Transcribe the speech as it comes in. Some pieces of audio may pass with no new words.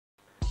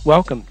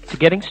Welcome to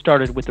Getting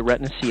Started with the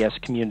Retina CS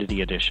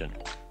Community Edition.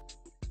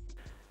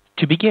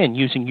 To begin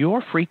using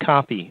your free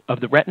copy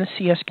of the Retina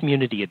CS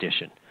Community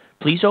Edition,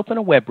 please open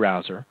a web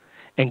browser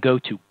and go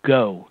to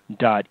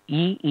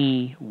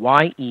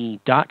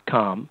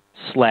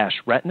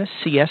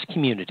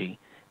go.eeye.com/retinacscommunity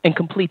and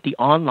complete the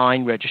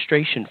online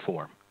registration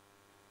form.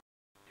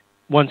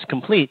 Once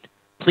complete,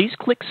 please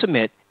click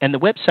Submit and the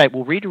website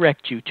will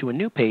redirect you to a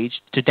new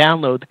page to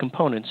download the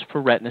components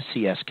for Retina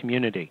CS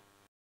Community.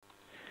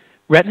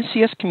 Retina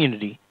CS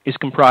Community is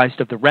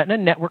comprised of the Retina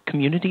Network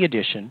Community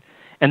Edition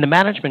and the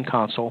Management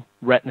Console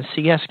Retina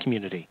CS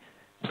Community.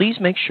 Please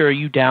make sure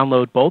you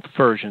download both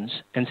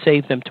versions and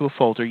save them to a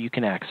folder you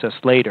can access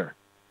later.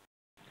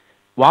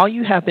 While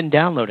you have been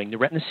downloading the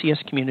Retina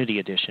CS Community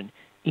Edition,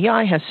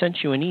 EI has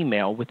sent you an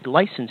email with the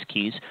license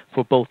keys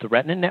for both the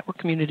Retina Network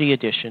Community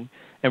Edition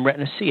and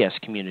Retina CS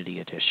Community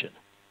Edition.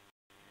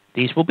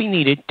 These will be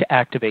needed to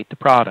activate the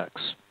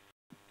products.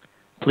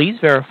 Please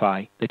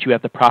verify that you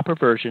have the proper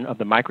version of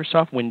the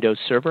Microsoft Windows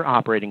Server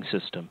operating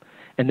system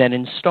and then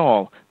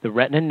install the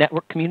Retina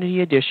Network Community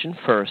Edition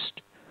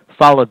first,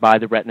 followed by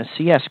the Retina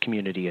CS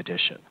Community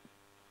Edition.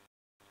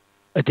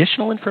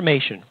 Additional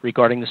information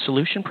regarding the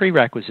solution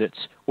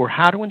prerequisites or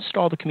how to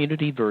install the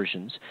community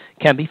versions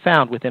can be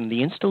found within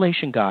the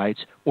installation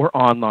guides or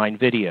online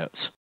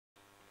videos.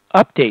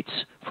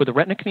 Updates for the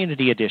Retina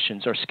Community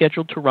Editions are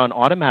scheduled to run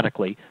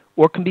automatically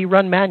or can be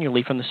run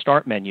manually from the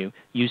Start menu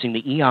using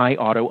the EI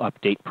Auto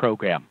Update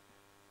program.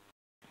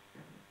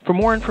 For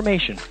more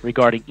information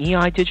regarding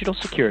EI Digital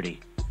Security,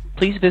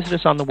 please visit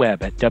us on the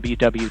web at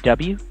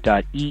www.eeye.com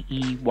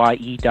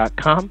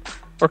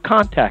or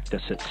contact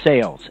us at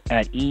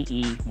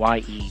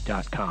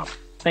sales@eeye.com.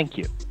 Thank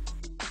you.